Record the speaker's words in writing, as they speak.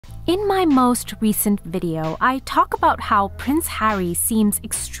In my most recent video, I talk about how Prince Harry seems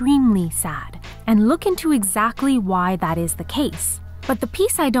extremely sad and look into exactly why that is the case. But the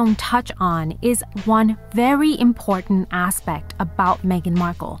piece I don't touch on is one very important aspect about Meghan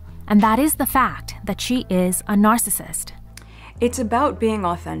Markle, and that is the fact that she is a narcissist. It's about being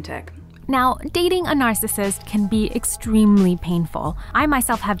authentic. Now, dating a narcissist can be extremely painful. I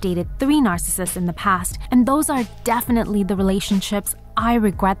myself have dated 3 narcissists in the past, and those are definitely the relationships I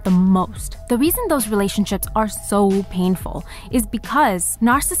regret the most. The reason those relationships are so painful is because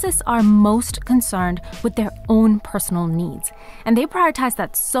narcissists are most concerned with their own personal needs, and they prioritize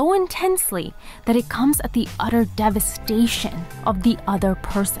that so intensely that it comes at the utter devastation of the other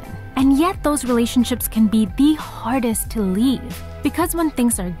person. And yet those relationships can be the hardest to leave. Because when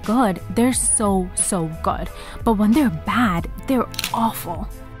things are good, they're so good. But when they're bad, they're awful.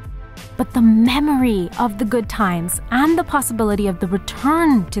 But the memory of the good times and the possibility of the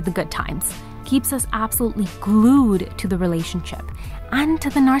return to the good times keeps us absolutely glued to the relationship and to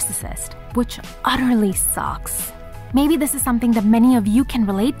the narcissist, which utterly sucks. Maybe this is something that many of you can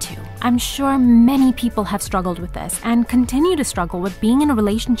relate to. I'm sure many people have struggled with this and continue to struggle with being in a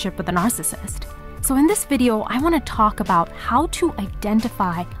relationship with a narcissist. So in this video, I want to talk about how to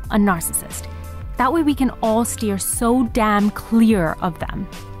identify a narcissist. That way we can all steer so damn clear of them.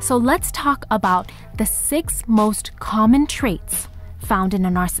 So let's talk about the 6 most common traits found in a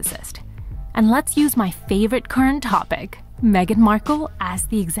narcissist. And let's use my favorite current topic, Meghan Markle, as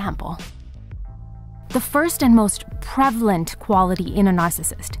the example. The first and most prevalent quality in a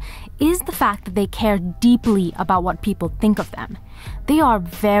narcissist is the fact that they care deeply about what people think of them. They are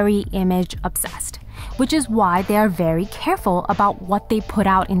very image obsessed, which is why they are very careful about what they put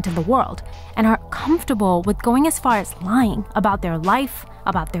out into the world and are comfortable with going as far as lying about their life,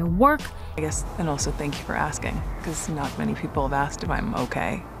 about their work. I guess, and also thank you for asking, because not many people have asked if I'm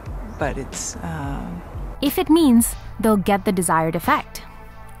okay, but it's... If it means they'll get the desired effect.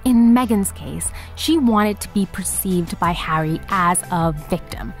 In Meghan's case, she wanted to be perceived by Harry as a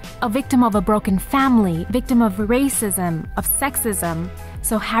victim of a broken family, victim of racism, of sexism.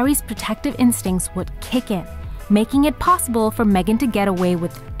 So Harry's protective instincts would kick in, making it possible for Meghan to get away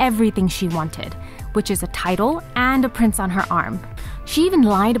with everything she wanted, which is a title and a prince on her arm. She even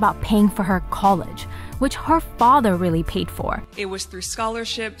lied about paying for her college, which her father really paid for. It was through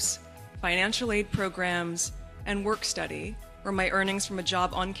scholarships, financial aid programs, and work study, where my earnings from a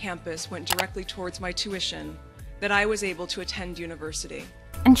job on campus went directly towards my tuition, that I was able to attend university.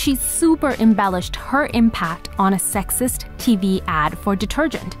 And she super embellished her impact on a sexist TV ad for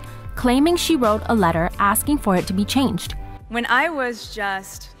detergent, claiming she wrote a letter asking for it to be changed. When I was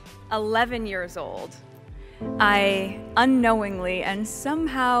just 11 years old, I unknowingly and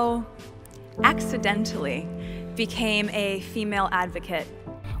somehow accidentally became a female advocate.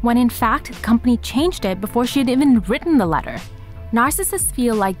 When in fact, the company changed it before she had even written the letter. Narcissists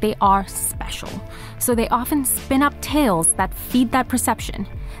feel like they are special, so they often spin up tales that feed that perception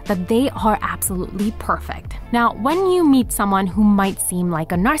that they are absolutely perfect. Now, when you meet someone who might seem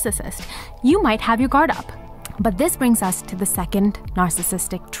like a narcissist, you might have your guard up. But this brings us to the second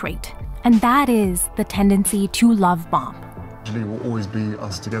narcissistic trait, and that is the tendency to love bomb. Usually will always be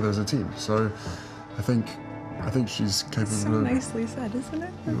us together as a team, so I think she's capable So of... nicely said, isn't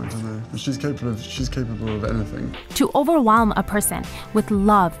it? I don't know. She's capable of anything. To overwhelm a person with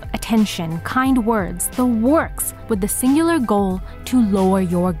love, attention, kind words, the works, with the singular goal to lower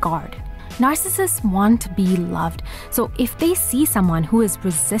your guard. Narcissists want to be loved, so if they see someone who is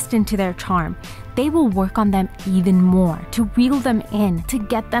resistant to their charm, they will work on them even more to reel them in, to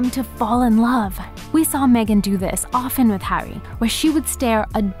get them to fall in love. We saw Meghan do this often with Harry, where she would stare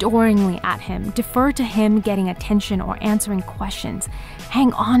adoringly at him, defer to him getting attention or answering questions,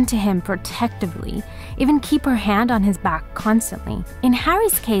 hang on to him protectively, even keep her hand on his back constantly. In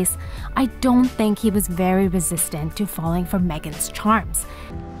Harry's case, I don't think he was very resistant to falling for Meghan's charms.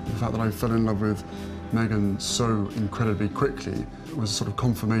 The fact that I fell in love with Meghan so incredibly quickly was sort of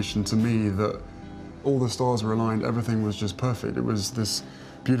confirmation to me that all the stars were aligned, everything was just perfect. It was this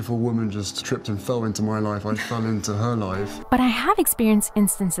beautiful woman just tripped and fell into my life. I fell into her life. But I have experienced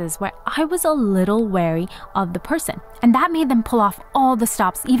instances where I was a little wary of the person, and that made them pull off all the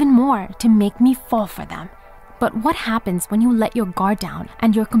stops even more to make me fall for them. But what happens when you let your guard down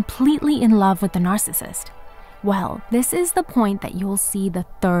and you're completely in love with the narcissist? Well, this is the point that you'll see the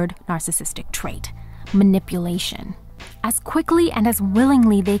third narcissistic trait, manipulation. As quickly and as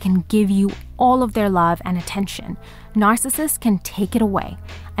willingly they can give you all of their love and attention, narcissists can take it away,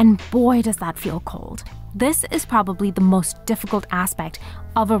 and boy does that feel cold. This is probably the most difficult aspect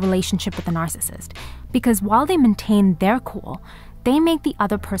of a relationship with a narcissist, because while they maintain their cool, they make the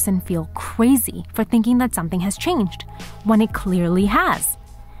other person feel crazy for thinking that something has changed, when it clearly has.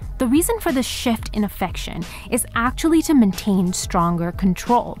 The reason for this shift in affection is actually to maintain stronger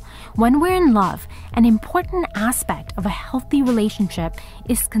control. When we're in love, an important aspect of a healthy relationship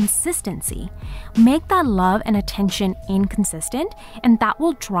is consistency. Make that love and attention inconsistent, and that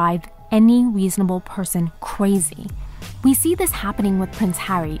will drive any reasonable person crazy. We see this happening with Prince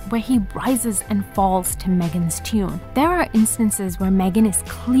Harry, where he rises and falls to Meghan's tune. There are instances where Meghan is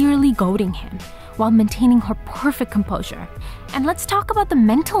clearly goading him while maintaining her perfect composure. And let's talk about the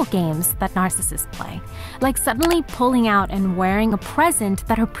mental games that narcissists play, like suddenly pulling out and wearing a present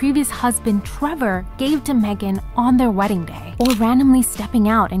that her previous husband Trevor gave to Meghan on their wedding day, or randomly stepping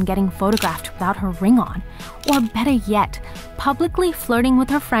out and getting photographed without her ring on, or better yet, publicly flirting with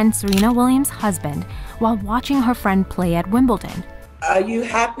her friend Serena Williams' husband while watching her friend play at Wimbledon. Are you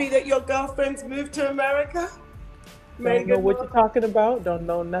happy that your girlfriend's moved to America? Don't know what you're talking about. Don't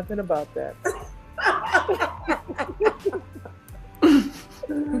know nothing about that.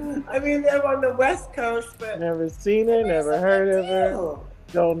 I mean, they're on the West Coast, but... Never seen her, never heard of her,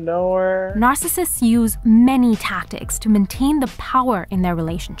 don't know her. Narcissists use many tactics to maintain the power in their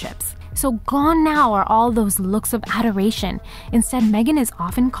relationships. So gone now are all those looks of adoration. Instead, Meghan is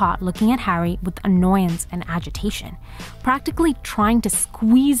often caught looking at Harry with annoyance and agitation, practically trying to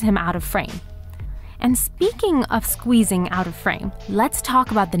squeeze him out of frame. And speaking of squeezing out of frame, let's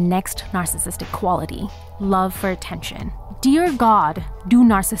talk about the next narcissistic quality: love for attention. Dear God, do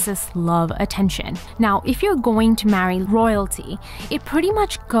narcissists love attention? Now, if you're going to marry royalty, it pretty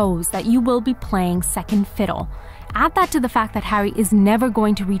much goes that you will be playing second fiddle. Add that to the fact that Harry is never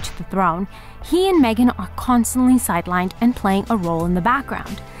going to reach the throne. He and Meghan are constantly sidelined and playing a role in the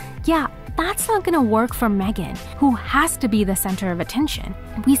background. Yeah, that's not gonna work for Meghan, who has to be the center of attention.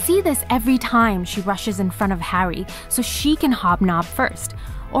 We see this every time she rushes in front of Harry so she can hobnob first,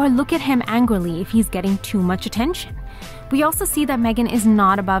 or look at him angrily if he's getting too much attention. We also see that Meghan is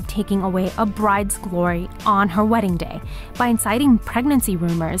not above taking away a bride's glory on her wedding day by inciting pregnancy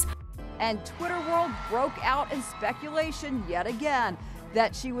rumors. And Twitter world broke out in speculation yet again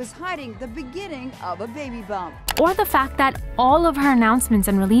that she was hiding the beginning of a baby bump. Or the fact that all of her announcements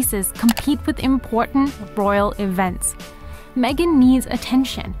and releases compete with important royal events. Meghan needs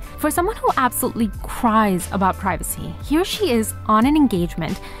attention. For someone who absolutely cries about privacy, here she is on an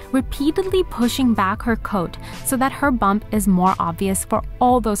engagement, repeatedly pushing back her coat so that her bump is more obvious for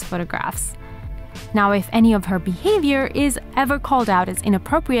all those photographs. Now, if any of her behavior is ever called out as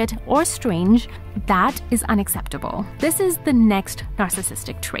inappropriate or strange, that is unacceptable. This is the next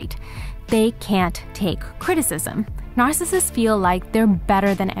narcissistic trait. They can't take criticism. Narcissists feel like they're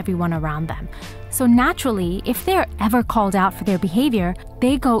better than everyone around them. So naturally, if they're ever called out for their behavior,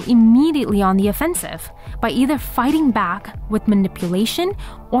 they go immediately on the offensive by either fighting back with manipulation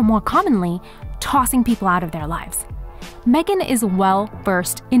or, more commonly, tossing people out of their lives. Meghan is well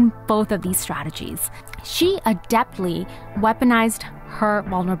versed in both of these strategies. She adeptly weaponized her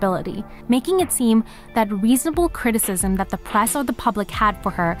vulnerability, making it seem that reasonable criticism that the press or the public had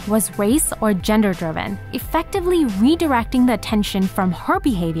for her was race or gender-driven, effectively redirecting the attention from her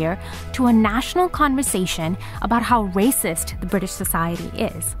behavior to a national conversation about how racist the British society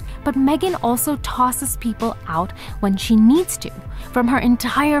is. But Meghan also tosses people out when she needs to, from her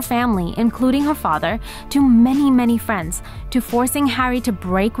entire family, including her father, to many friends, to forcing Harry to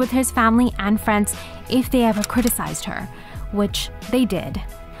break with his family and friends if they ever criticized her, which they did.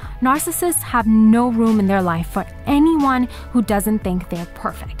 Narcissists have no room in their life for anyone who doesn't think they're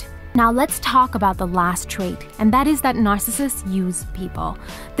perfect. Now let's talk about the last trait, and that is that narcissists use people.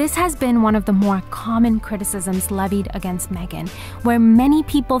 This has been one of the more common criticisms levied against Meghan, where many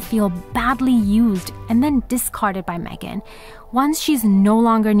people feel badly used and then discarded by Meghan once she's no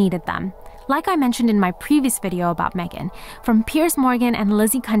longer needed them. Like I mentioned in my previous video about Meghan, from Piers Morgan and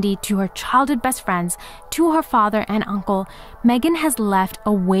Lizzie Cundy to her childhood best friends to her father and uncle, Meghan has left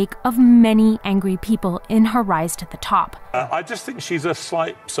a wake of many angry people in her rise to the top. I just think she's a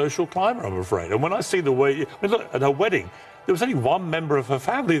slight social climber, I'm afraid. And when I see the way, look, at her wedding, there was only one member of her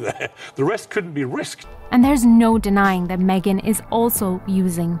family there. The rest couldn't be risked. And there's no denying that Meghan is also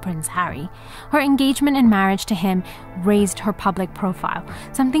using Prince Harry. Her engagement and marriage to him raised her public profile,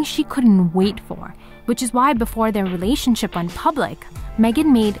 something she couldn't wait for, which is why before their relationship went public,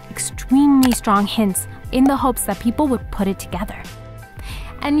 Meghan made extremely strong hints in the hopes that people would put it together.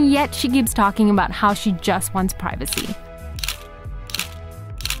 And yet she keeps talking about how she just wants privacy.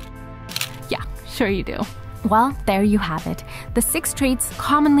 Yeah, sure you do. Well, there you have it, the 6 traits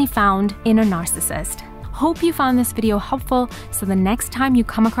commonly found in a narcissist. hope you found this video helpful so the next time you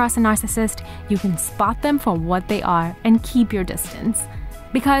come across a narcissist, you can spot them for what they are and keep your distance.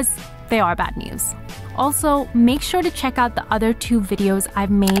 Because they are bad news. Also, make sure to check out the other 2 videos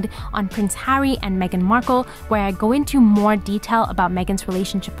I've made on Prince Harry and Meghan Markle, where I go into more detail about Meghan's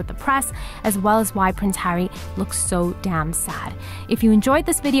relationship with the press, as well as why Prince Harry looks so damn sad. If you enjoyed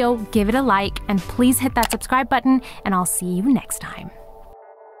this video, give it a like, and please hit that subscribe button, and I'll see you next time.